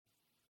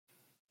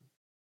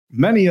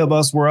Many of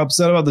us were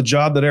upset about the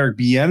job that Eric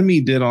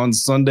Bieniemy did on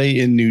Sunday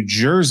in New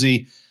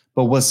Jersey,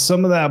 but was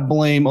some of that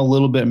blame a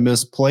little bit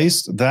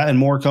misplaced? That and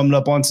more coming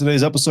up on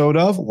today's episode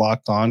of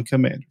Locked On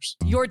Commanders.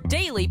 Your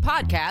daily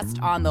podcast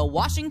on the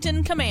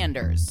Washington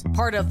Commanders,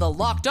 part of the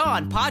Locked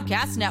On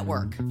Podcast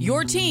Network.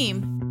 Your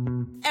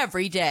team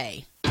every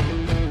day.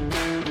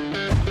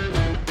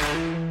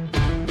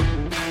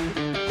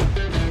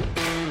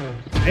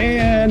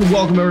 And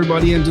welcome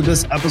everybody into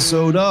this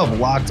episode of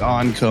Locked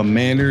On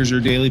Commanders,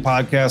 your daily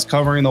podcast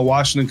covering the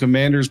Washington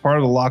Commanders, part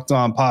of the Locked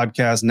On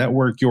Podcast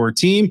Network, your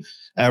team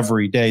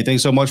every day.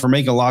 Thanks so much for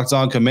making Locked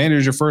On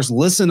Commanders your first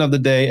listen of the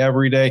day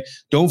every day.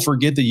 Don't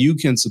forget that you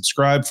can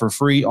subscribe for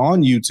free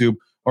on YouTube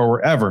or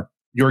wherever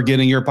you're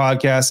getting your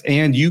podcasts,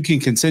 and you can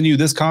continue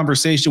this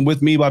conversation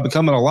with me by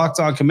becoming a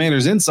Locked On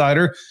Commanders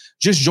Insider.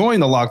 Just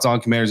join the Locked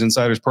On Commanders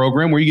Insiders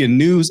program where you get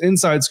news,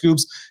 inside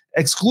scoops,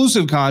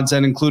 exclusive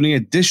content, including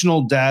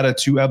additional data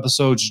to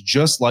episodes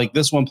just like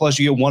this one. Plus,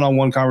 you get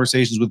one-on-one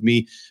conversations with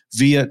me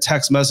via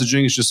text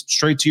messaging. It's just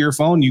straight to your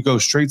phone. You go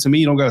straight to me.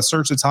 You don't got to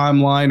search the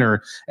timeline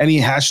or any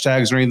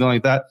hashtags or anything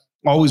like that.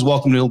 Always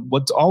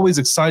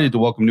excited to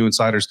welcome new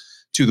insiders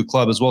to the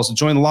club as well. So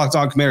join the Locked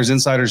On Commanders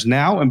Insiders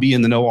now and be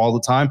in the know all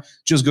the time.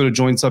 Just go to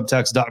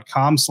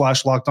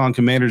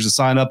joinsubtext.com/LockedOnCommanders to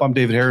sign up. I'm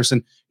David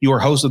Harrison, your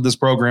host of this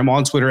program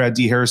on Twitter at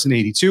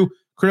dharrison82.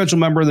 Credential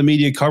member of the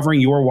media covering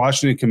your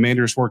Washington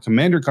Commanders for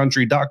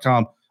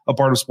CommanderCountry.com, a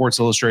part of Sports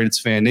Illustrated's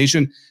Fan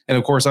Nation. And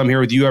of course, I'm here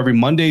with you every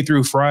Monday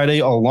through Friday,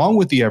 along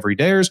with the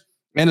Everydayers.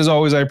 And as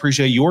always, I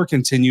appreciate your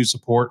continued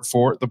support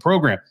for the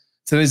program.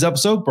 Today's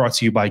episode brought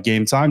to you by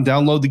Game Time.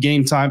 Download the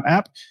Game Time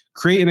app,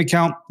 create an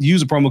account,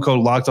 use a promo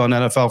code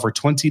LOCKEDONNFL for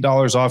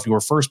 $20 off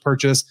your first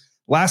purchase.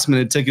 Last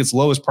minute tickets,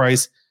 lowest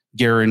price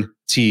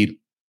guaranteed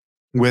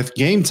with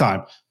Game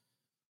Time.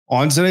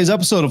 On today's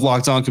episode of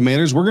Locked On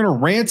Commanders, we're going to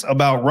rant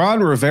about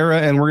Ron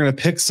Rivera, and we're going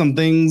to pick some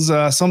things,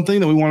 something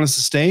that we want to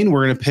sustain.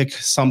 We're going to pick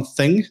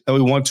something that we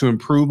want to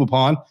improve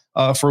upon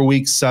for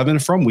Week 7,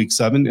 from Week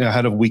 7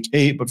 ahead of Week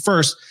 8. But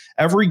first,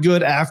 every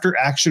good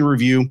after-action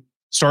review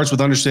starts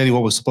with understanding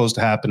what was supposed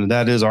to happen, and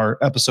that is our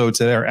episode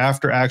today, our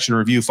after-action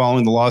review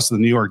following the loss to the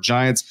New York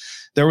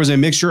Giants. There was a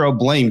mixture of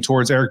blame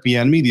towards Eric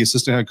Bieniemy, the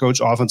assistant head coach,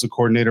 offensive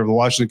coordinator of the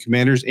Washington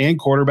Commanders, and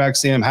quarterback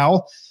Sam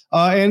Howell,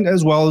 and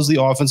as well as the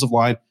offensive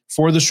line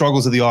for the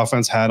struggles that the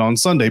offense had on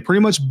Sunday. Pretty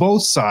much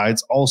both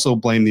sides also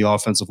blame the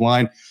offensive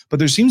line, but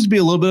there seems to be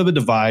a little bit of a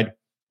divide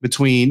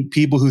between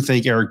people who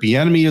think Eric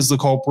Bieniemy is the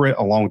culprit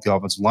along with the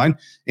offensive line,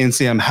 and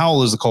Sam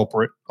Howell is the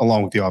culprit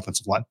along with the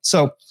offensive line.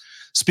 So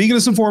speaking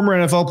of some former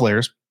NFL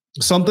players,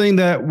 something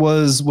that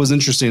was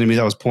interesting to me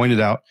that was pointed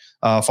out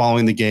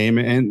following the game,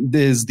 and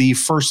is the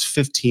first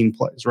 15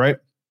 plays, right?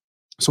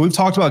 So we've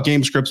talked about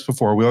game scripts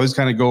before. We always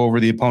kind of go over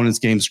the opponent's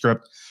game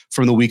script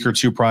from the week or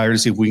two prior to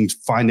see if we can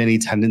find any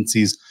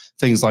tendencies,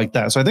 things like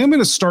that. So I think I'm going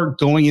to start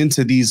going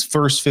into these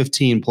first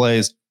 15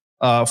 plays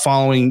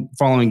following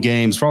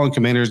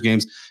Commanders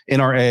games in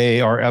our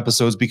AAR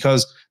episodes,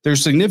 because they're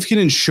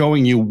significant in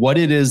showing you what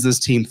it is this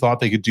team thought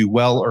they could do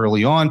well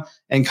early on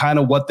and kind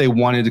of what they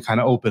wanted to kind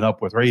of open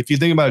up with, right? If you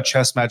think about a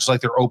chess match,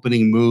 like their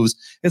opening moves,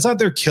 it's not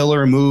their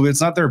killer move.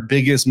 It's not their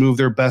biggest move,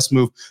 their best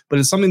move, but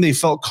it's something they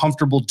felt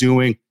comfortable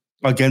doing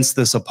against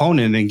this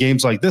opponent. In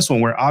games like this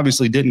one, where it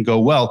obviously didn't go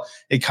well,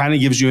 it kind of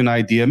gives you an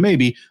idea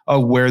maybe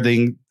of where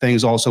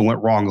things also went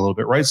wrong a little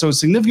bit, right? So it's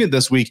significant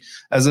this week,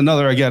 as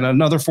another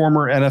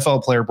former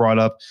NFL player brought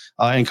up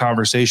in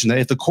conversation, that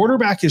if the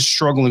quarterback is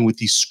struggling with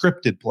these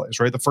scripted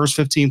plays, right, the first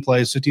 15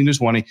 plays, 15 to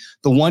 20,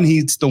 the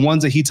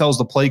ones that he tells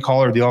the play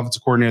caller, the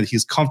offensive coordinator, that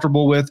he's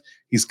comfortable with,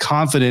 he's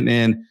confident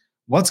in,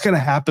 what's going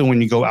to happen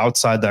when you go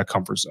outside that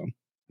comfort zone?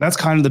 That's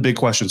kind of the big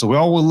question. So we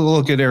all will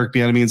look at Eric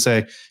Bieniemy and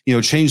say,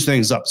 change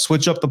things up,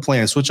 switch up the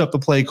plan, switch up the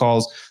play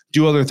calls,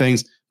 do other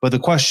things. But the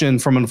question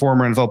from a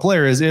former NFL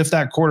player is, if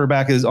that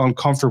quarterback is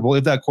uncomfortable,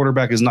 if that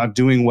quarterback is not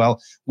doing well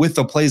with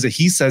the plays that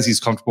he says he's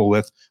comfortable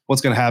with,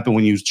 what's going to happen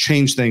when you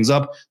change things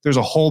up? There's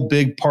a whole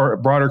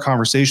broader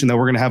conversation that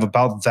we're going to have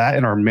about that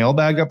in our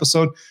mailbag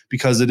episode,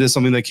 because it is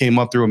something that came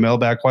up through a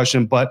mailbag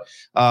question. But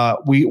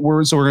we're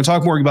going to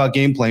talk more about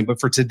game plan. But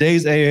for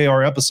today's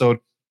AAR episode,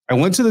 I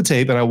went to the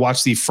tape and I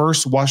watched the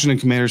first Washington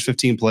Commanders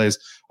 15 plays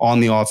on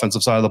the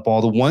offensive side of the ball,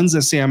 the ones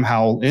that Sam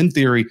Howell, in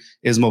theory,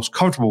 is most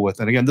comfortable with.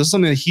 And again, this is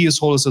something that he has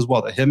told us as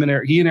well, that he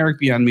and Eric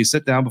Bieniemy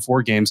sit down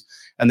before games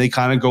and they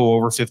kind of go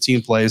over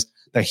 15 plays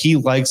that he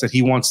likes, that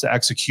he wants to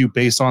execute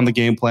based on the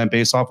game plan,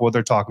 based off of what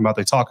they're talking about.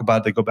 They talk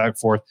about it, they go back and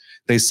forth,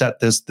 they set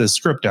this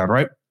script down,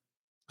 right?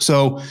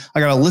 So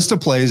I got a list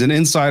of plays, and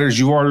insiders,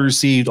 you've already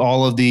received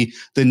all of the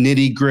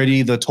nitty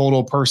gritty, the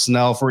total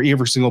personnel for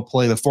every single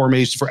play, the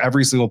formation for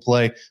every single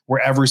play,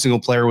 where every single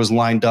player was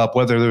lined up,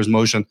 whether there was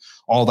motion,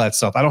 all that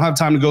stuff. I don't have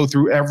time to go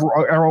through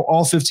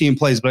all 15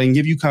 plays, but I can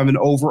give you kind of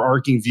an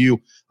overarching view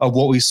of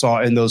what we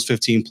saw in those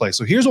 15 plays.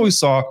 So here's what we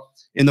saw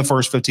in the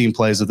first 15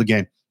 plays of the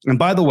game. And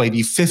by the way,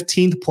 the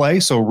 15th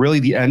play, so really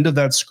the end of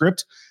that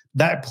script,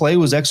 that play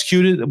was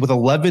executed with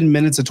 11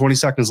 minutes and 20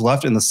 seconds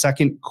left in the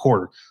second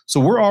quarter. So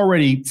we're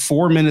already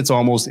 4 minutes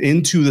almost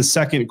into the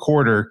second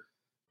quarter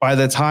by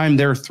the time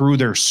they're through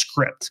their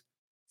script.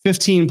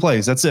 15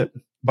 plays. That's it.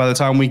 By the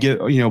time we get,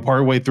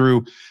 partway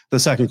through the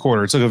second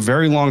quarter, it took a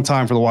very long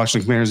time for the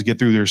Washington Commanders to get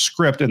through their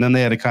script. And then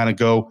they had to kind of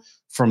go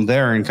from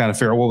there and kind of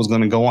figure out what was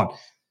going to go on.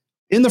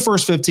 In the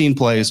first 15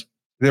 plays,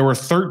 there were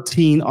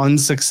 13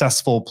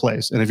 unsuccessful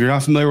plays. And if you're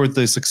not familiar with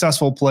the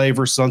successful play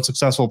versus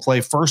unsuccessful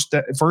play, first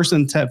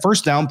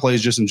down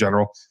plays just in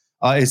general,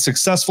 it's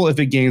successful if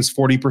it gains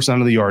 40%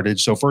 of the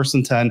yardage. So 1st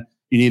and 10,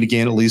 you need to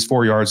gain at least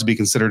 4 yards to be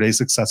considered a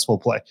successful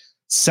play.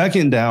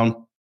 Second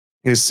down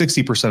is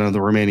 60% of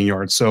the remaining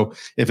yards. So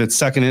if it's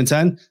 2nd and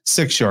 10,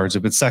 6 yards.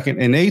 If it's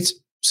 2nd and 8,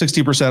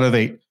 60% of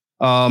 8.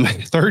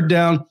 Third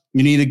down,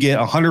 you need to get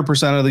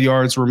 100% of the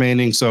yards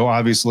remaining. So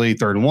obviously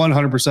 3rd and 1,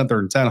 100%, 3rd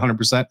and 10,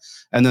 100%.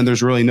 And then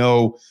there's really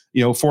no,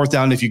 4th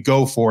down. If you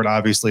go for it,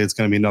 obviously it's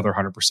going to be another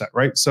 100%,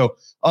 right? So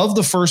of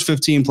the first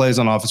 15 plays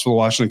on offense for the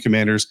Washington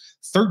Commanders,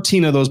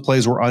 13 of those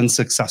plays were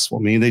unsuccessful,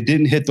 meaning they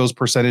didn't hit those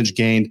percentage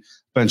gained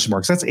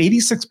benchmarks. That's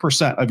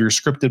 86% of your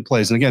scripted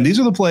plays. And again, these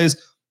are the plays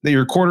that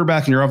your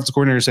quarterback and your offensive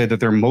coordinator say that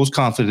they're most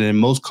confident and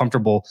most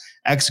comfortable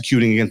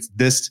executing against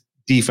this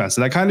defense.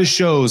 And that kind of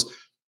shows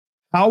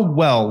how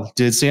well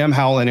did Sam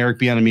Howell and Eric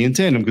Bieniemy in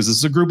tandem, because this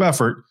is a group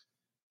effort,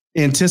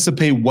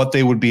 anticipate what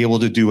they would be able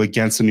to do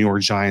against the New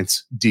York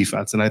Giants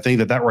defense. And I think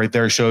that right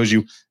there shows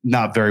you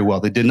not very well.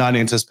 They did not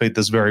anticipate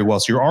this very well.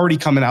 So you're already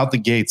coming out the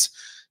gates.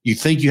 You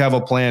think you have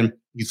a plan.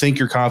 You think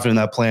you're confident in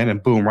that plan,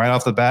 and boom, right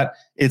off the bat,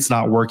 it's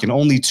not working.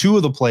 Only 2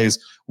 of the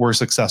plays were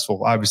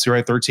successful. Obviously,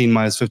 right? 13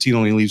 minus 15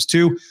 only leaves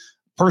 2.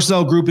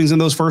 Personnel groupings in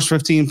those first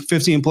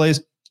 15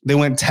 plays, they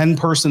went 10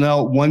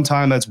 personnel one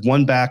time. That's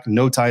 1 back,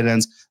 no tight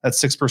ends.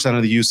 That's 6%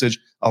 of the usage.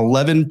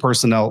 11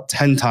 personnel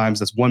 10 times.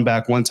 That's 1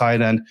 back, 1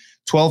 tight end.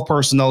 12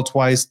 personnel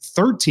twice.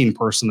 13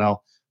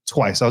 personnel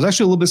twice. I was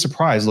actually a little bit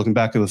surprised looking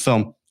back at the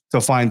film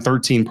to find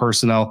 13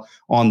 personnel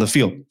on the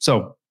field.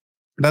 So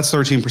that's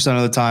 13%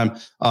 of the time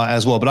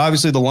as well. But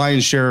obviously the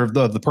lion's share of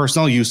the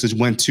personnel usage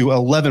went to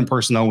 11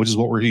 personnel, which is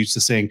what we're used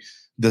to seeing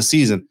this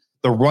season.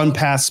 The run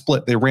pass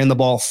split, they ran the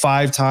ball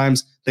 5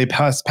 times. They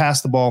passed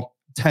the ball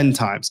 10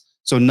 times.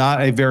 So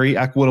not a very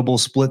equitable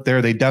split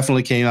there. They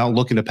definitely came out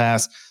looking to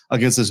pass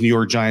against this New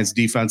York Giants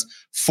defense.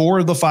 4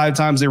 of the 5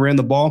 times they ran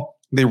the ball,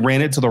 they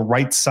ran it to the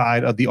right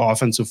side of the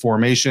offensive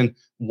formation.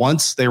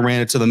 Once they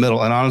ran it to the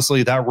middle. And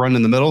honestly, that run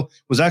in the middle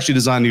was actually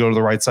designed to go to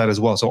the right side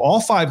as well. So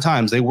all 5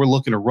 times they were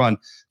looking to run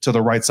to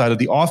the right side of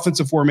the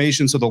offensive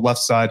formation, so the left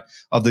side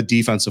of the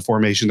defensive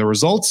formation. The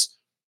results,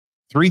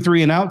 3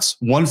 3-and-outs,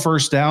 1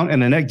 first down,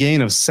 and a net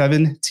gain of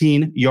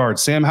 17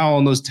 yards. Sam Howell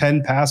on those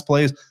 10 pass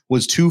plays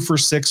was 2 for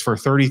 6 for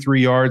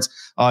 33 yards.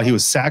 He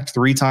was sacked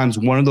 3 times.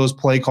 One of those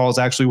play calls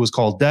actually was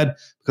called dead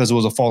because it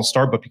was a false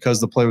start, but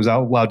because the play was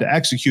allowed to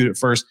execute at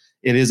first,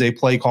 it is a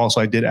play call, so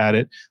I did add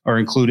it or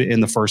include it in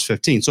the first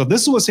 15. So if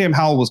this is what Sam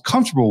Howell was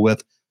comfortable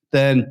with,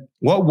 then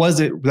what was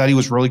it that he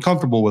was really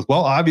comfortable with?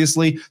 Well,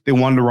 obviously, they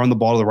wanted to run the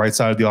ball to the right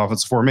side of the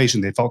offensive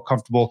formation. They felt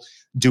comfortable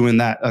doing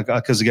that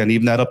because, again,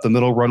 even that up the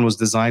middle run was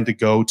designed to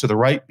go to the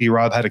right.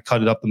 B-Rob had to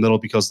cut it up the middle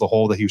because the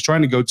hole that he was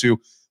trying to go to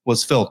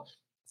was filled.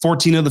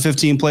 14 of the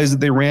 15 plays that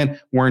they ran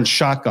were in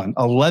shotgun.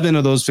 11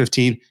 of those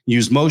 15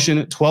 used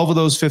motion. 12 of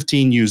those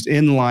 15 used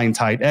inline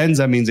tight ends.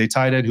 That means a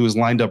tight end who is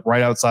lined up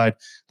right outside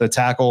the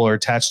tackle or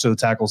attached to the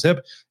tackle's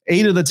hip.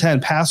 8 of the 10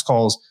 pass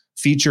calls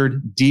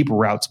featured deep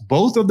routes.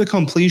 Both of the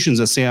completions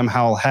that Sam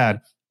Howell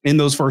had in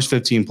those first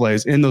 15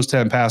 plays, in those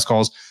 10 pass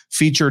calls,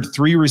 featured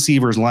 3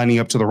 receivers lining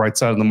up to the right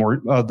side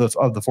of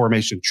the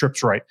formation,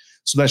 trips right.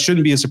 So that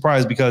shouldn't be a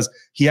surprise because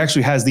he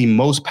actually has the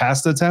most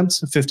pass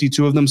attempts,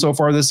 52 of them so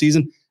far this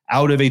season,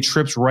 out of a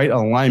trips right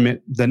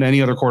alignment than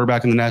any other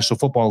quarterback in the National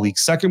Football League.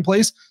 Second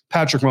place,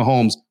 Patrick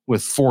Mahomes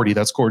with 40.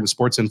 That's according to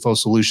Sports Info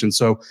Solutions.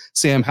 So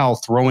Sam Howell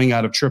throwing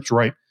out of trips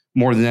right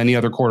more than any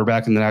other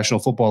quarterback in the National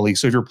Football League.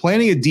 So if you're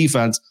planning a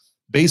defense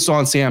based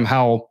on Sam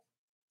Howell,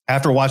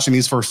 after watching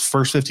these first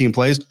 15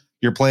 plays,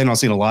 you're planning on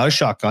seeing a lot of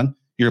shotgun.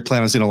 You're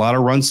planning on seeing a lot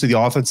of runs to the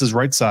offense's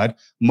right side,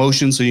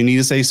 motion. So you need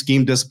to say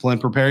scheme discipline,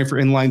 preparing for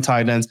inline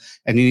tight ends,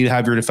 and you need to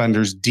have your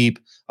defenders deep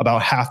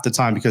about half the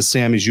time because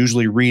Sam is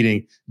usually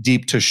reading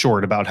deep to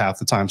short about half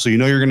the time. So you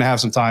know you're going to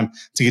have some time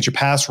to get your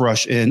pass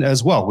rush in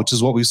as well, which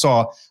is what we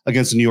saw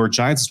against the New York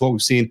Giants. It's what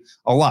we've seen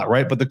a lot,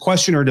 right? But the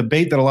question or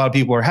debate that a lot of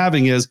people are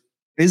having is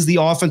the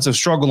offensive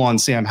struggle on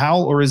Sam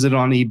Howell or is it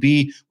on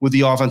EB with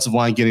the offensive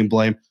line getting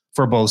blamed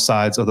for both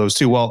sides of those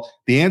two? Well,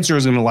 the answer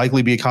is going to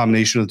likely be a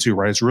combination of the two,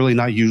 right? It's really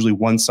not usually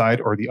one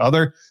side or the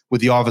other, with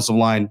the offensive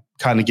line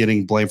kind of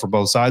getting blamed for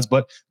both sides.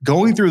 But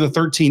going through the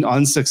 13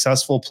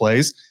 unsuccessful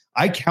plays,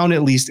 I count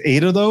at least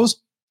 8 of those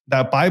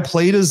that by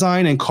play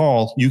design and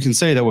call, you can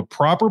say that with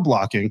proper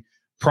blocking,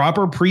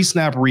 proper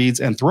pre-snap reads,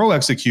 and throw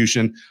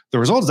execution, the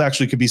results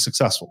actually could be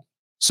successful.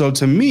 So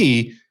to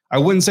me, I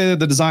wouldn't say that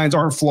the designs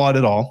aren't flawed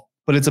at all,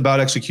 but it's about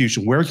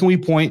execution. Where can we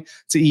point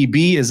to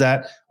EB is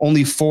that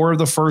only 4 of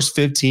the first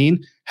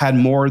 15 had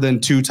more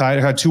than 2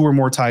 or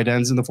more tight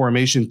ends in the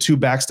formation, 2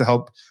 backs to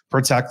help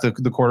protect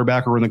the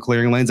quarterback or in the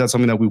clearing lanes. That's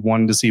something that we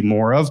wanted to see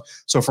more of.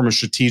 So from a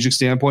strategic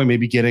standpoint,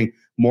 maybe getting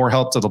more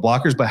help to the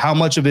blockers, but how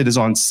much of it is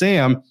on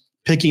Sam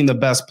picking the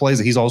best plays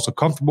that he's also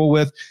comfortable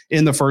with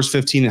in the first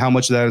 15 and how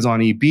much of that is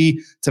on EB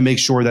to make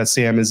sure that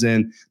Sam is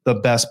in the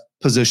best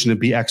position to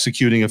be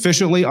executing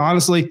efficiently.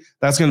 Honestly,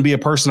 that's going to be a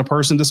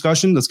person-to-person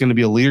discussion. That's going to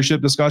be a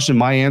leadership discussion.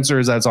 My answer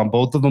is that it's on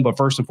both of them, but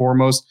first and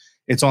foremost,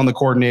 it's on the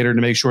coordinator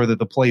to make sure that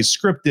the plays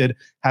scripted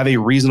have a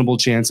reasonable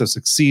chance of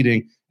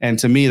succeeding. And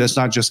to me, that's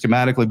not just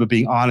schematically, but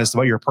being honest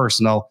about your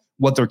personnel,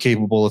 what they're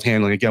capable of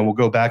handling. Again, we'll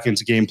go back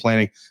into game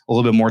planning a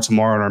little bit more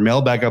tomorrow in our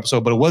mailbag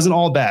episode, but it wasn't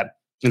all bad.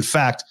 In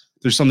fact,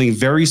 there's something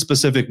very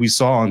specific we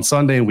saw on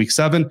Sunday in week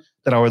 7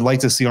 that I would like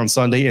to see on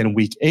Sunday in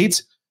week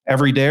 8.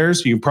 Every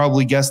dares, you can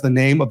probably guess the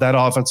name of that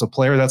offensive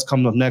player. That's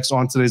coming up next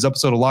on today's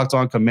episode of Locked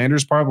On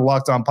Commanders, part of the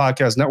Locked On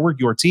Podcast Network,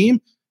 your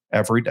team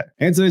every day.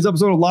 And today's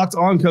episode of Locked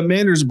On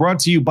Commanders brought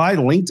to you by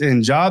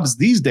LinkedIn Jobs.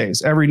 These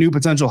days, every new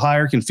potential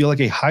hire can feel like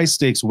a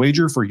high-stakes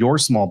wager for your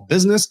small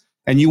business,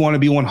 and you want to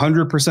be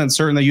 100%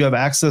 certain that you have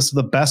access to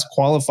the best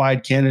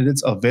qualified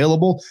candidates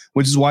available,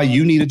 which is why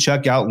you need to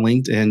check out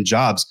LinkedIn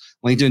Jobs.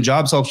 LinkedIn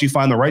Jobs helps you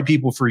find the right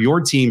people for your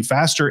team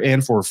faster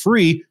and for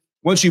free.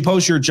 Once you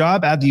post your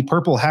job, add the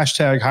purple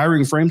hashtag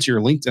hiring frame to your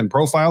LinkedIn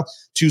profile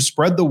to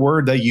spread the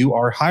word that you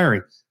are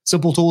hiring.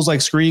 Simple tools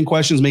like screening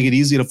questions make it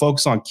easy to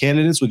focus on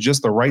candidates with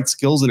just the right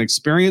skills and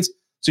experience,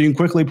 so you can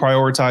quickly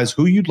prioritize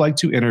who you'd like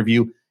to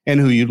interview and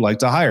who you'd like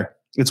to hire.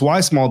 It's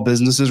why small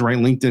businesses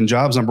rank LinkedIn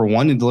Jobs number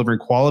 1 in delivering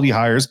quality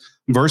hires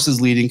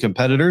versus leading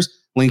competitors.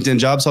 LinkedIn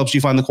Jobs helps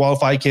you find the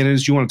qualified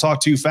candidates you want to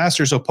talk to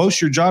faster. So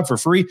post your job for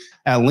free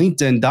at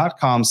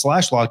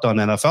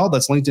linkedin.com/LockedOnNFL.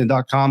 That's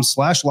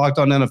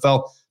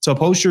linkedin.com/LockedOnNFL. So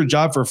post your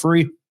job for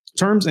free.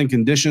 Terms and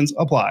conditions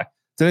apply.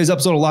 Today's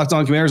episode of Locked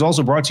On Commanders is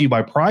also brought to you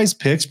by Prize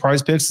Picks.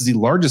 Prize Picks is the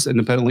largest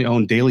independently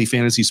owned daily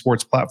fantasy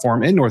sports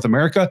platform in North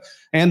America,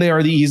 and they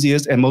are the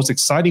easiest and most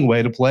exciting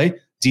way to play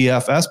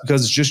DFS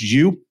because it's just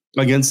you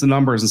against the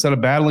numbers. Instead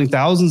of battling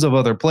thousands of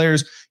other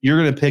players, you're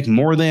going to pick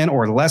more than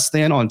or less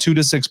than on 2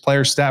 to 6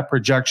 player stat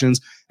projections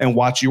and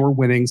watch your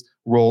winnings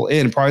roll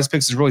in. Prize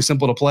Picks is really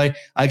simple to play.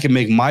 I can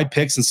make my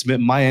picks and submit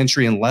my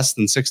entry in less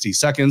than 60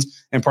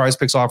 seconds. And Prize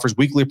Picks offers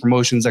weekly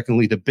promotions that can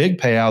lead to big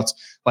payouts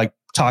like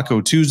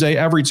Taco Tuesday.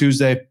 Every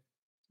Tuesday,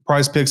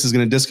 Prize Picks is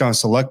going to discount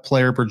select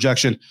player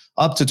projection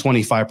up to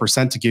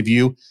 25% to give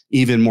you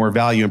even more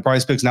value. And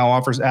Prize Picks now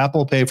offers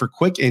Apple Pay for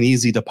quick and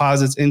easy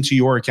deposits into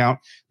your account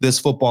this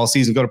football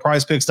season. Go to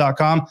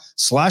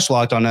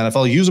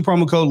prizepicks.com/LockedOnNFL. Use the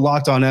promo code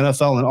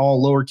LockedOnNFL in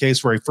all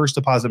lowercase for a first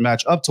deposit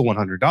match up to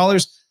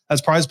 $100.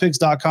 That's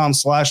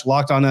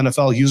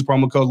prizepicks.com/LockedOnNFL. Use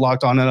promo code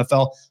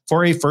LockedOnNFL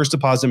for a first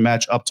deposit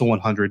match up to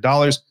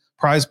 $100.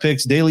 Prize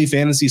Picks, daily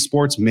fantasy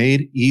sports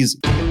made easy.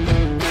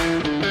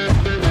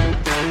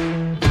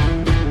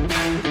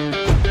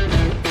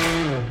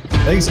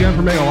 Thanks again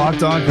for making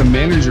Locked On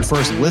Commanders your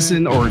first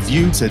listen or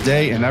view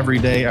today and every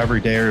day,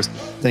 everydayers.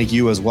 Thank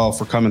you as well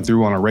for coming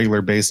through on a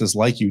regular basis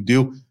like you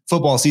do.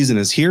 Football season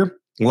is here.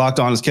 Locked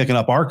On is kicking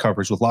up our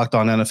coverage with Locked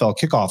On NFL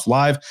Kickoff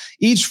Live.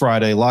 Each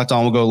Friday, Locked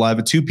On will go live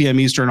at 2 p.m.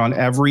 Eastern on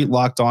every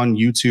Locked On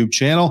YouTube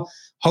channel.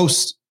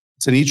 Hosts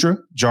Tanitra,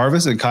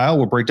 Jarvis, and Kyle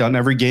will break down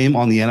every game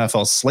on the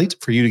NFL slate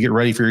for you to get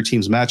ready for your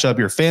team's matchup,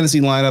 your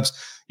fantasy lineups,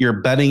 your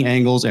betting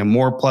angles, and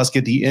more. Plus,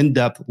 get the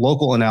in-depth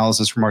local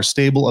analysis from our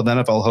stable of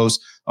NFL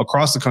hosts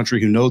across the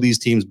country who know these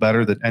teams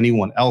better than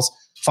anyone else.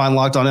 Find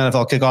Locked On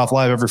NFL Kickoff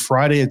Live every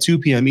Friday at 2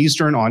 p.m.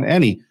 Eastern on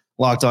any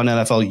Locked On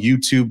NFL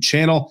YouTube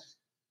channel.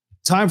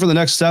 Time for the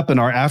next step in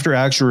our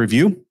after-action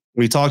review.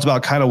 We talked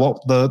about kind of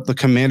what the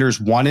Commanders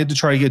wanted to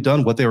try to get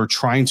done, what they were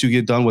trying to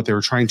get done, what they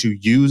were trying to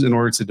use in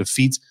order to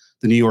defeat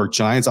the New York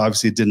Giants.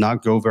 Obviously, it did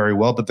not go very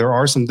well, but there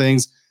are some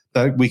things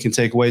that we can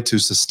take away to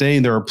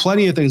sustain. There are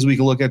plenty of things we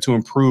can look at to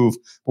improve,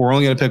 but we're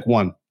only going to pick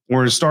one. We're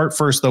going to start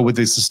first, though, with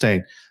the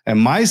sustain. And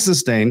my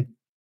sustain,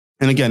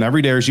 and again,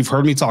 every day, you've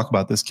heard me talk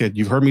about this kid.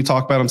 You've heard me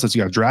talk about him since he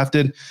got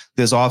drafted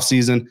this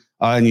offseason,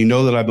 and you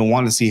know that I've been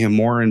wanting to see him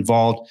more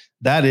involved.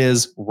 That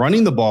is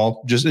running the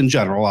ball, just in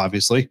general,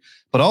 obviously,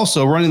 but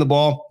also running the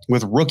ball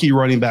with rookie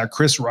running back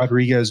Chris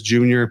Rodriguez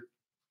Jr.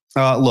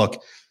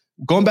 Look,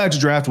 going back to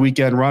draft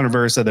weekend, Ron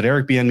Rivera said that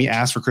Eric Bieniemy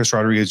asked for Chris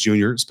Rodriguez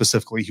Jr.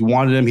 specifically. He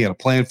wanted him. He had a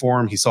plan for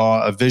him. He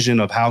saw a vision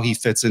of how he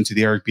fits into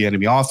the Eric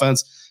Bieniemy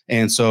offense.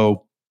 And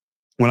so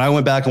when I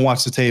went back and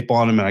watched the tape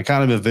on him, and I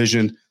kind of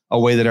envisioned a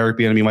way that Eric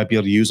Bieniemy might be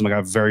able to use him, I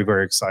got very,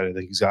 very excited. I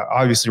think he's got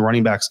obviously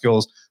running back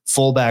skills,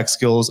 fullback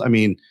skills. I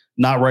mean,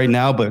 not right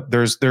now, but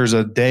there's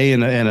a day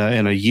in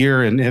a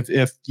year, and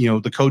if you know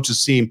the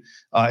coaches seem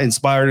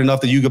inspired enough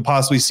that you could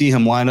possibly see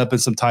him line up in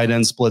some tight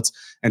end splits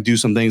and do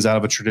some things out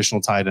of a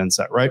traditional tight end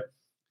set, right?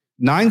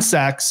 9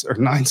 snaps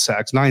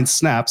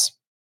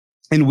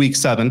in week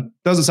 7.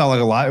 Doesn't sound like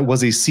a lot. It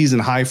was a season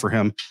high for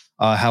him.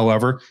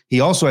 However,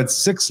 he also had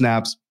 6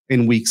 snaps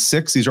in week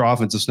 6. These are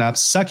offensive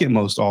snaps, second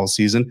most all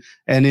season.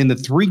 And in the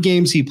 3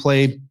 games he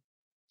played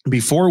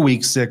before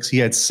week 6, he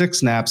had 6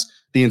 snaps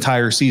the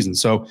entire season.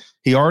 So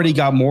he already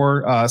got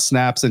more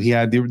snaps than he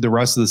had the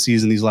rest of the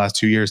season these last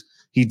 2 years.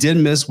 He did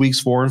miss weeks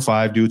 4 and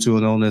 5 due to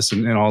an illness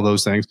and all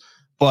those things.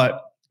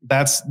 But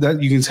that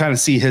you can kind of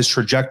see his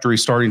trajectory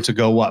starting to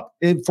go up.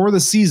 For the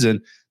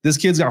season, this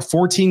kid's got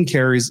 14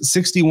 carries,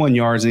 61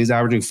 yards, and he's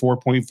averaging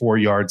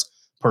 4.4 yards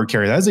per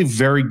carry. That is a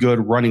very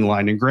good running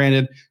line. And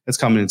granted, it's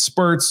coming in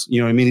spurts. You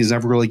know what I mean? He's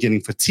never really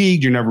getting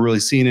fatigued. You're never really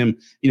seeing him,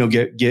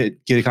 get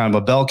kind of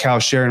a bell cow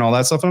share and all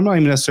that stuff. And I'm not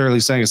even necessarily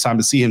saying it's time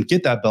to see him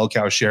get that bell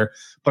cow share,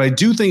 but I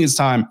do think it's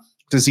time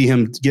to see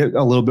him get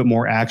a little bit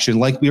more action.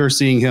 Like we are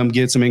seeing him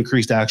get some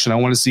increased action. I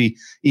want to see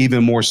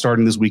even more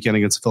starting this weekend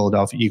against the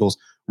Philadelphia Eagles.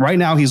 Right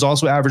now, he's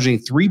also averaging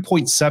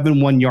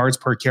 3.71 yards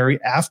per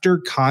carry after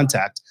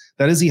contact.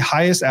 That is the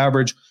highest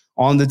average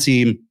on the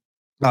team,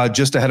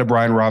 just ahead of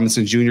Brian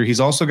Robinson Jr. He's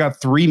also got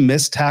 3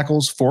 missed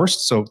tackles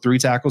forced, so 3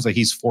 tackles that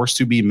he's forced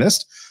to be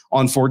missed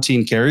on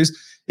 14 carries.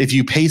 If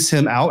you pace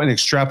him out and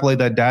extrapolate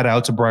that data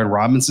out to Brian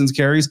Robinson's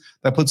carries,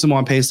 that puts him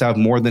on pace to have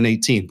more than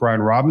 18.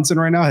 Brian Robinson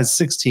right now has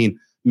 16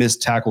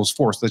 missed tackles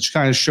forced. That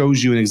kind of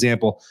shows you an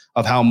example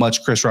of how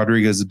much Chris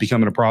Rodriguez is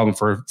becoming a problem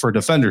for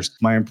defenders.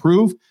 My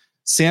improve,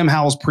 Sam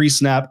Howell's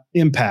pre-snap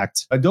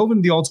impact. I dove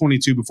into the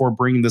All-22 before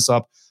bringing this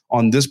up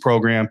on this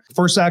program.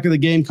 First sack of the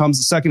game comes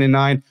the 2nd and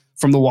 9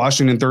 from the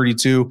Washington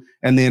 32,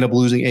 and they end up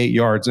losing 8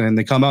 yards. And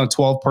they come out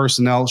 12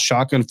 personnel,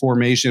 shotgun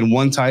formation,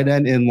 1 tight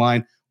end in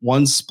line,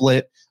 1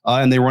 split,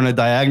 and they run a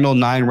diagonal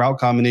 9 route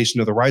combination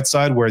to the right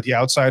side, where the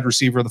outside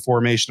receiver of the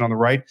formation on the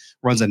right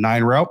runs a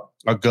 9 route,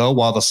 a go,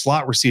 while the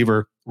slot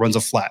receiver runs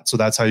a flat. So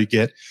that's how you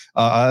get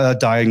a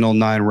diagonal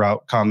 9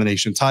 route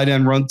combination. Tight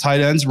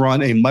ends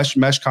run a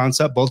mesh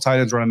concept. Both tight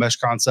ends run a mesh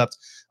concept,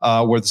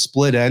 where the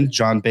split end,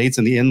 John Bates,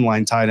 and the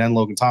inline tight end,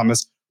 Logan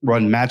Thomas,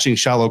 run matching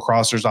shallow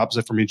crossers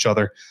opposite from each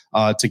other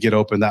to get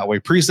open that way.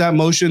 Pre-snap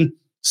motion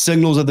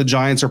signals that the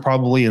Giants are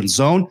probably in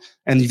zone,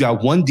 and you've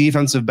got 1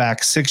 defensive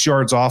back 6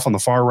 yards off on the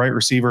far right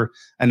receiver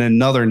and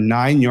another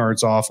 9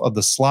 yards off of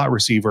the slot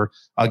receiver,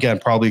 again,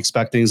 probably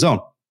expecting zone.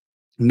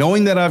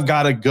 Knowing that I've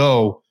got to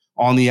go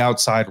on the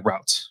outside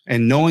route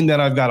and knowing that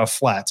I've got a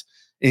flat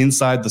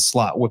inside the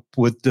slot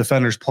with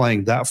defenders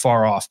playing that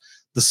far off,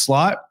 the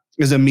slot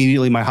is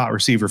immediately my hot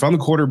receiver. If I'm the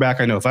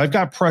quarterback, I know if I've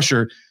got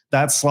pressure,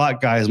 that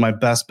slot guy is my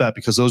best bet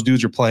because those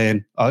dudes are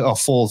playing a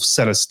full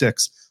set of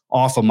sticks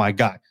off of my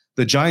guy.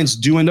 The Giants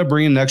do end up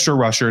bringing an extra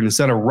rusher, and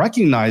instead of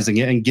recognizing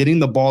it and getting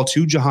the ball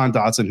to Jahan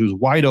Dotson, who's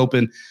wide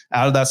open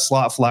out of that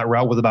slot flat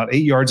route with about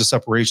 8 yards of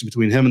separation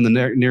between him and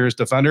the nearest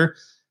defender,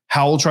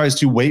 Howell tries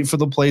to wait for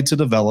the play to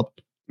develop.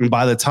 And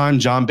by the time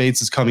John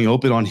Bates is coming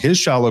open on his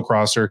shallow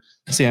crosser,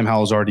 Sam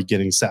Howell's already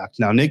getting sacked.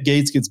 Now, Nick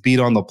Gates gets beat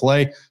on the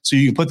play, so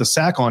you can put the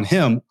sack on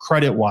him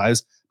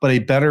credit-wise, but a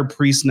better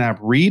pre-snap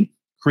read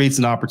creates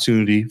an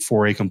opportunity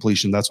for a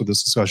completion. That's what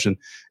this discussion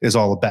is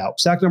all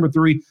about. Sack number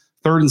 3,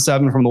 3rd and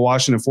 7 from the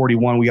Washington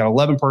 41. We got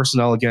 11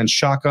 personnel again,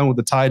 shotgun with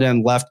the tight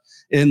end left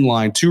in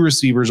line, 2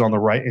 receivers on the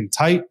right in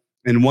tight,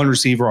 and 1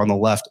 receiver on the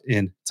left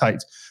in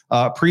tight.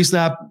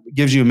 Pre-snap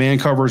gives you a man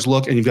coverage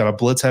look, and you've got a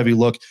blitz-heavy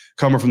look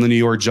coming from the New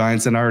York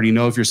Giants. And I already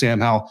know if you're Sam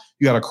Howell,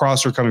 you got a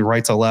crosser coming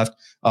right to left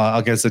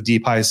against a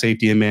deep high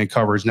safety and man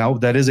coverage. Now,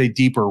 that is a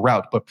deeper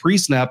route, but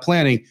pre-snap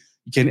planning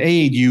can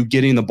aid you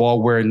getting the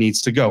ball where it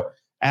needs to go.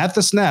 At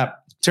the snap,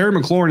 Terry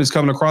McLaurin is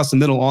coming across the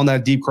middle on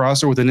that deep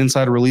crosser with an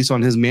inside release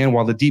on his man,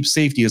 while the deep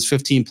safety is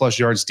 15-plus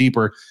yards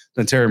deeper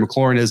than Terry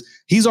McLaurin is.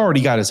 He's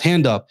already got his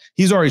hand up.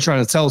 He's already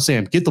trying to tell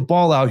Sam, get the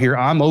ball out here.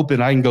 I'm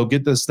open. I can go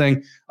get this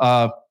thing.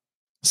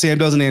 Sam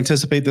doesn't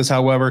anticipate this,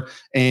 however,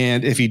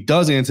 and if he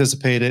does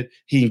anticipate it,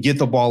 he can get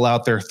the ball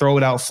out there, throw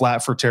it out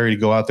flat for Terry to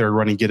go out there and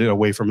run and get it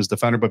away from his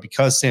defender. But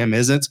because Sam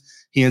isn't,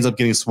 he ends up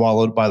getting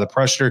swallowed by the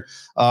pressure.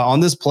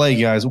 On this play,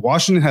 guys,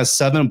 Washington has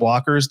 7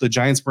 blockers. The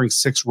Giants bring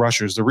 6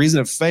 rushers. The reason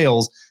it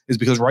fails is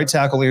because right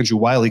tackle Andrew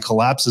Wiley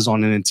collapses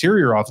on an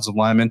interior offensive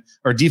lineman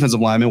or defensive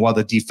lineman, while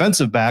the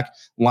defensive back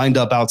lined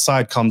up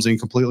outside comes in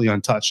completely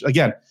untouched.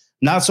 Again,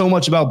 not so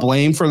much about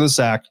blame for the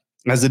sack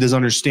as it is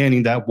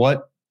understanding that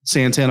what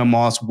Santana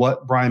Moss,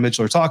 what Brian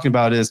Mitchell are talking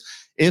about is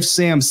if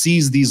Sam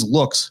sees these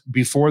looks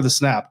before the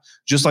snap,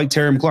 just like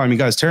Terry McLaurin. I mean,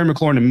 guys, Terry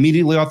McLaurin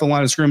immediately off the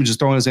line of scrimmage is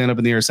throwing his hand up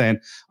in the air saying,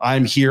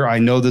 I'm here. I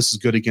know this is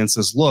good against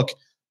this look.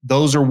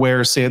 Those are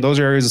areas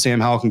that Sam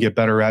Howell can get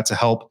better at to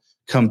help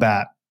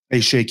combat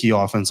a shaky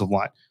offensive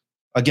line.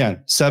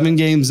 Again, 7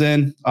 games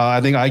in, I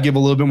think I give a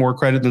little bit more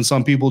credit than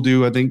some people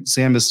do. I think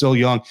Sam is still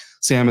young.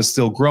 Sam is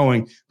still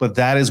growing, but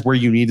that is where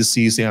you need to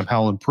see Sam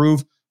Howell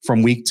improve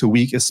from week to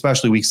week,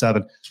 especially week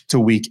 7 to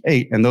week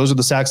 8. And those are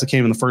the sacks that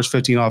came in the first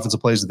 15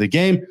 offensive plays of the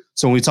game.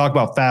 So when we talk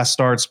about fast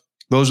starts,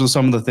 those are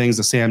some of the things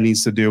that Sam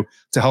needs to do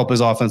to help his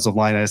offensive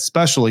line,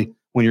 especially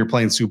when you're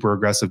playing super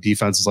aggressive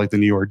defenses like the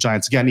New York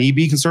Giants. Again,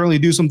 EB can certainly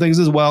do some things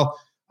as well.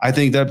 I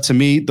think that, to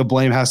me, the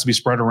blame has to be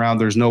spread around.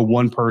 There's no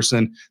one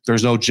person.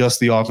 There's no just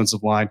the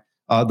offensive line.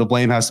 The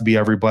blame has to be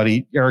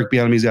everybody. Eric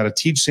Bieniemy's got to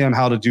teach Sam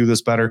how to do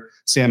this better.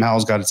 Sam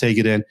Howell's got to take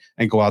it in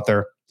and go out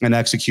there and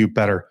execute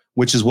better,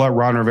 which is what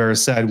Ron Rivera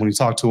said when he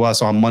talked to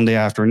us on Monday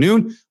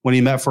afternoon when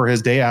he met for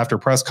his day after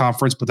press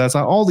conference. But that's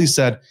not all he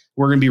said.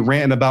 We're going to be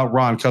ranting about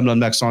Ron coming up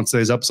next on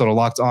today's episode of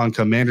Locked On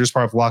Commanders,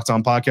 part of Locked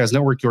On Podcast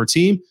Network, your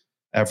team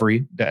every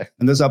day.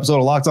 And this episode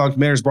of Locked On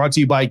Commanders brought to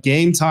you by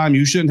Game Time.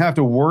 You shouldn't have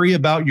to worry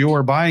about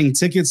your buying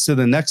tickets to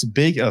the next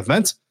big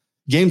event.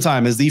 Game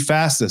Time is the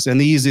fastest and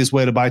the easiest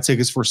way to buy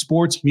tickets for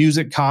sports,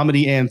 music,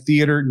 comedy, and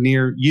theater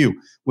near you.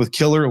 With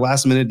killer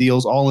last-minute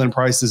deals, all-in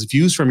prices,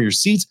 views from your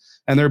seat,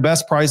 and their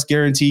best price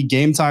guarantee,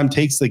 Game Time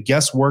takes the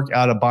guesswork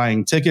out of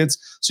buying tickets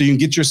so you can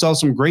get yourself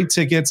some great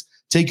tickets.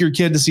 Take your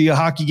kid to see a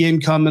hockey game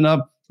coming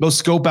up. Go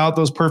scope out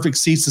those perfect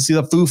seats to see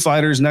the Foo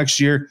Fighters next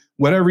year.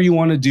 Whatever you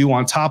want to do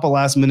on top of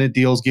last-minute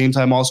deals, Game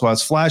Time also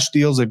has flash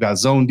deals. They've got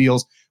zone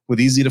deals with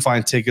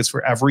easy-to-find tickets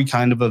for every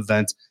kind of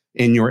event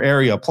in your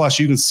area. Plus,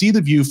 you can see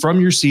the view from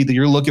your seat that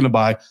you're looking to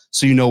buy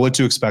so you know what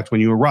to expect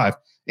when you arrive.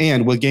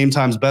 And with Game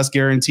Time's best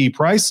guarantee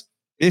price,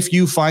 if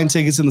you find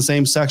tickets in the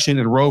same section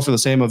and row for the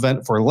same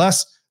event for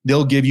less,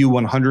 they'll give you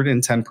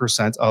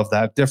 110% of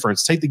that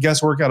difference. Take the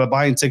guesswork out of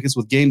buying tickets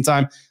with Game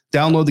Time.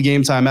 Download the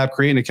Game Time app,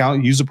 create an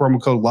account, use the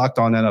promo code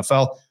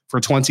LOCKEDONNFL for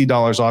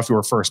 $20 off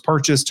your first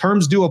purchase.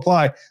 Terms do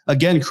apply.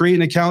 Again, create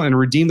an account and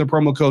redeem the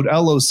promo code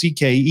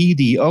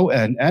LOCKEDONNFL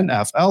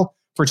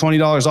for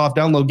 $20 off.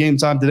 Download Game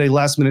Time today.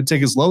 Last minute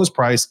tickets, lowest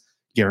price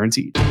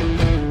guaranteed.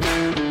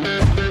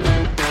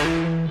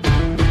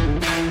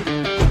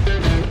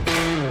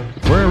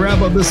 We're going to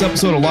wrap up this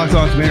episode of Locked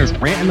On Commanders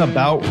ranting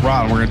about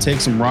Ron. We're going to take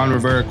some Ron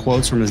Rivera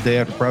quotes from his day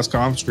after press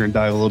conference. We're going to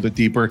dive a little bit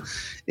deeper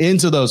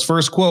into those.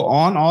 First quote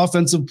on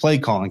offensive play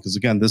calling, because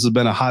again, this has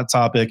been a hot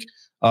topic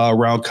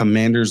around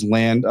Commanders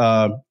land.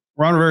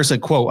 Ron Rivera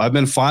said, quote, "I've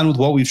been fine with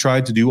what we've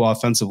tried to do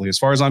offensively. As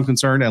far as I'm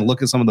concerned, and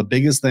look at some of the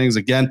biggest things,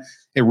 again,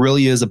 it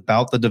really is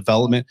about the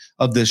development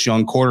of this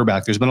young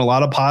quarterback. There's been a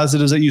lot of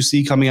positives that you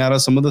see coming out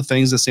of some of the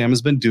things that Sam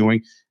has been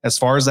doing. As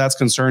far as that's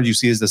concerned, you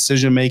see his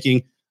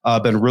decision-making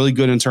been really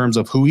good in terms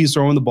of who he's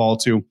throwing the ball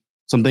to.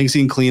 Some things he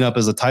can clean up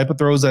is the type of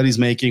throws that he's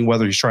making,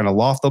 whether he's trying to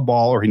loft the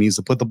ball or he needs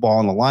to put the ball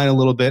on the line a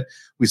little bit.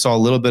 We saw a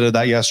little bit of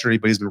that yesterday,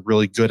 but he's been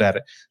really good at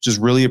it. Just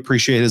really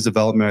appreciate his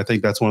development. I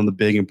think that's one of the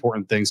big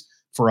important things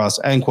for us,"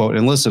 end quote.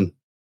 And listen,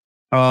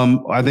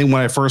 I think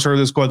when I first heard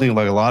this quote, I think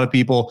like a lot of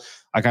people,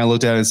 I kind of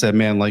looked at it and said,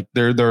 man, like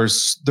there are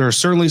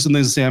certainly some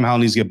things Sam Howell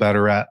needs to get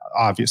better at,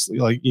 obviously.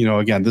 Like, you know,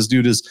 again, this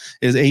dude is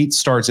 8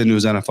 starts into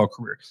his NFL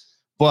career.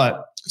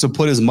 But to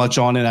put as much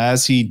on it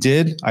as he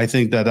did, I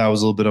think that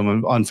was a little bit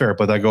of unfair.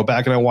 But I go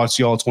back and I watched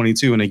the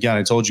All-22, and again,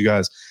 I told you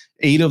guys,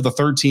 8 of the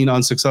 13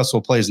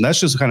 unsuccessful plays, and that's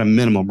just kind of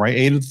minimum, right?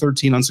 8 of the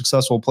 13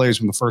 unsuccessful plays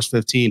from the first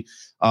 15.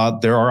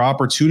 There are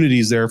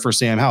opportunities there for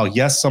Sam Howell.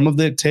 Yes, some of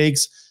it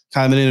takes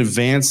kind of an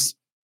advanced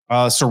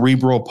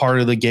cerebral part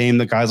of the game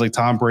that guys like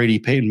Tom Brady,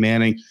 Peyton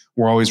Manning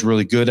were always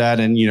really good at.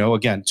 And, you know,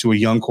 again, to a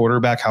young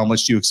quarterback, how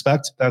much do you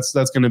expect? That's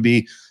going to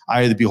be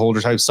eye of the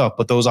beholder type stuff.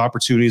 But those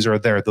opportunities are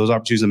there. Those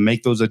opportunities to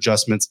make those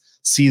adjustments,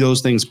 see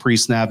those things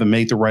pre-snap and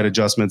make the right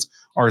adjustments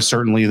are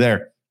certainly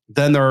there.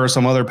 Then there are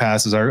some other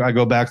passes. I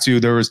go back to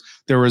there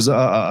was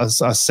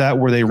a set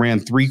where they ran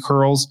 3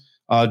 curls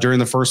during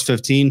the first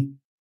 15.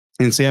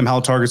 And Sam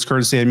Howell targets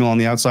Curtis Samuel on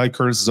the outside.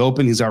 Curtis is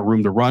open. He's got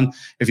room to run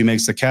if he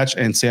makes the catch,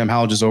 and Sam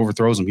Howell just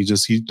overthrows him. He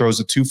throws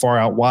it too far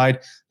out wide,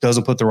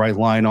 doesn't put the right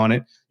line on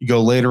it. You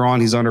go later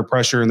on, he's under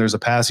pressure, and there's a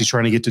pass. He's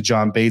trying to get to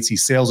John Bates. He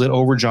sails it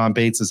over John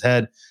Bates'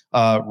 head.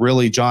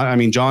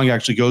 John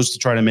actually goes to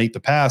try to make the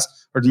pass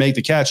or to make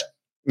the catch,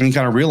 and he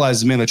kind of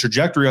realizes, man, the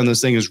trajectory on this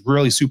thing is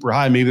really super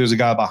high. Maybe there's a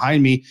guy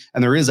behind me,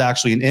 and there is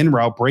actually an in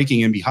route breaking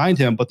in behind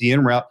him, but the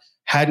in route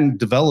hadn't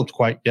developed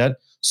quite yet.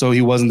 So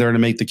he wasn't there to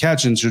make the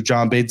catch. And so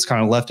John Bates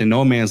kind of left in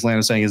no man's land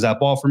and saying, is that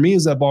ball for me?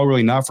 Is that ball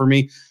really not for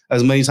me?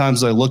 As many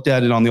times as I looked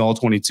at it on the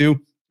All-22,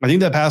 I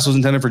think that pass was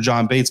intended for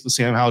John Bates, but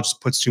Sam Howell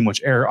just puts too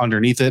much air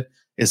underneath it.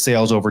 It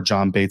sails over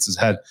John Bates'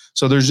 head.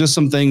 So there's just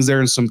some things there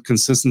and some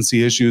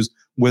consistency issues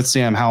with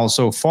Sam Howell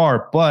so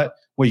far. But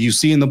what you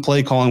see in the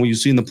play calling, what you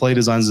see in the play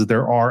designs is that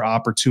there are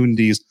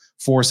opportunities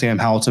for Sam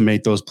Howell to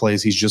make those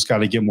plays. He's just got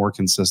to get more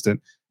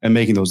consistent and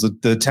making those.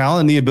 The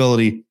talent and the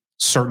ability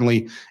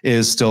certainly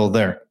is still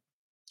there.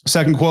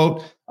 Second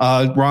quote,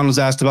 Ron was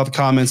asked about the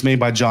comments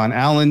made by John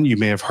Allen. You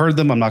may have heard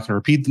them. I'm not going to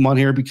repeat them on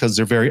here because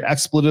they're very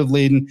expletive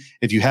laden.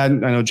 If you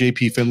hadn't, I know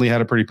JP Finley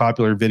had a pretty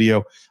popular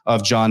video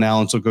of John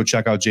Allen, so go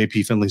check out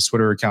JP Finley's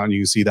Twitter account and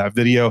you can see that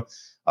video.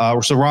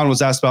 So Ron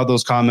was asked about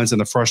those comments and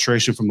the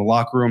frustration from the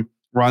locker room.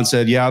 Ron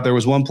said, yeah, there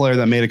was one player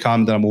that made a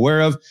comment that I'm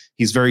aware of.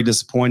 He's very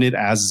disappointed,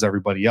 as is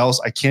everybody else.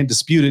 I can't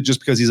dispute it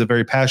just because he's a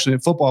very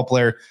passionate football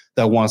player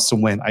that wants to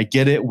win. I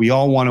get it. We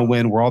all want to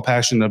win. We're all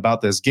passionate about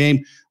this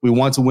game. We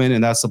want to win,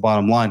 and that's the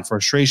bottom line.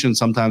 Frustration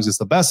sometimes is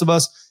the best of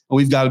us, and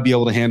we've got to be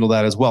able to handle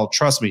that as well.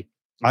 Trust me,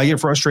 I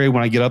get frustrated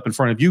when I get up in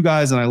front of you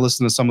guys and I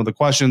listen to some of the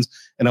questions,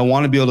 and I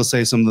want to be able to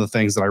say some of the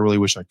things that I really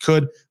wish I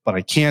could, but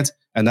I can't.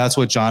 And that's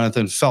what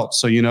Jonathan felt.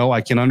 So, you know,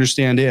 I can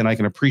understand it and I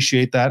can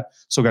appreciate that.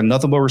 So I got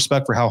nothing but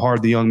respect for how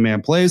hard the young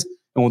man plays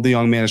and what the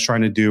young man is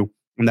trying to do.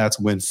 And that's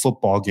win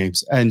football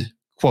games. End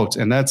quote.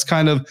 And that's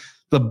kind of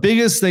the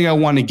biggest thing I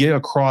want to get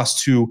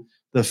across to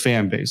the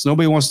fan base.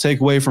 Nobody wants to take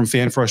away from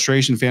fan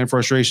frustration. Fan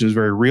frustration is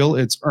very real.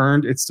 It's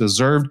earned. It's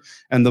deserved.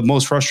 And the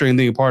most frustrating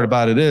thing part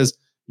about it is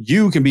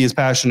you can be as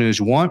passionate as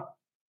you want.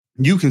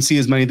 You can see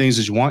as many things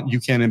as you want. You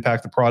can't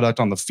impact the product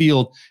on the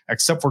field,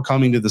 except for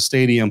coming to the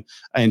stadium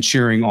and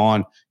cheering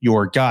on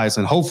your guys.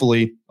 And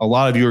hopefully a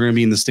lot of you are going to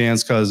be in the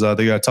stands because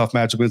they got a tough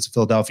matchup against the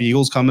Philadelphia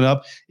Eagles coming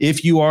up.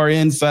 If you are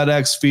in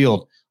FedEx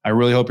Field, I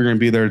really hope you're going to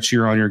be there to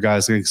cheer on your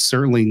guys. They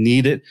certainly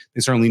need it.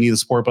 They certainly need the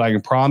support, but I can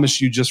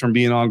promise you, just from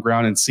being on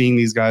ground and seeing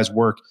these guys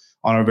work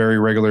on a very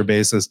regular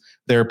basis,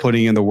 they're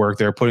putting in the work.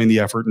 They're putting the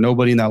effort.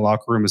 Nobody in that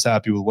locker room is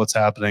happy with what's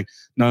happening.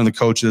 None of the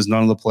coaches,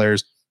 none of the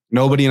players.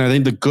 Nobody. And I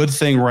think the good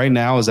thing right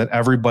now is that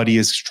everybody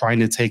is trying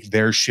to take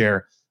their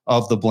share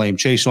of the blame.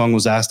 Chase Young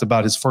was asked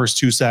about his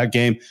first 2-sack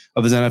game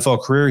of his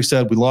NFL career. He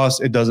said, "We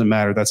lost. It doesn't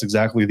matter." That's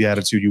exactly the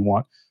attitude you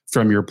want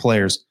from your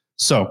players.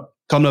 So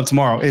coming up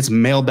tomorrow, it's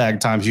mailbag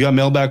time. If you got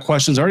mailbag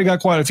questions, I already got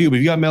quite a few, but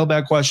if you got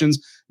mailbag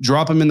questions,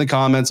 drop them in the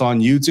comments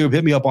on YouTube,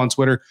 hit me up on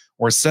Twitter,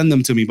 or send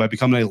them to me by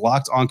becoming a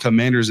Locked On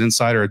Commanders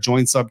insider at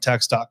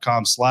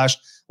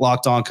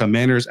joinsubtext.com/Locked On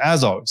Commanders.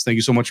 As always, thank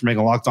you so much for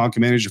making Locked On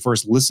Commanders your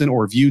first listen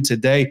or view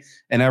today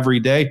and every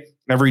day.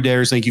 Every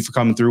day, thank you for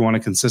coming through on a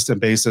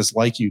consistent basis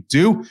like you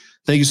do.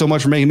 Thank you so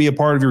much for making me a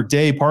part of your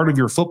day, part of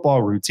your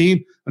football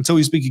routine. Until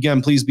we speak again,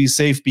 please be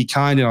safe, be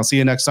kind, and I'll see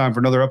you next time for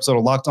another episode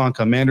of Locked On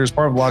Commanders,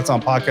 part of the Locked On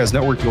Podcast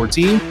Network, your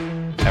team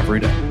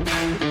every day.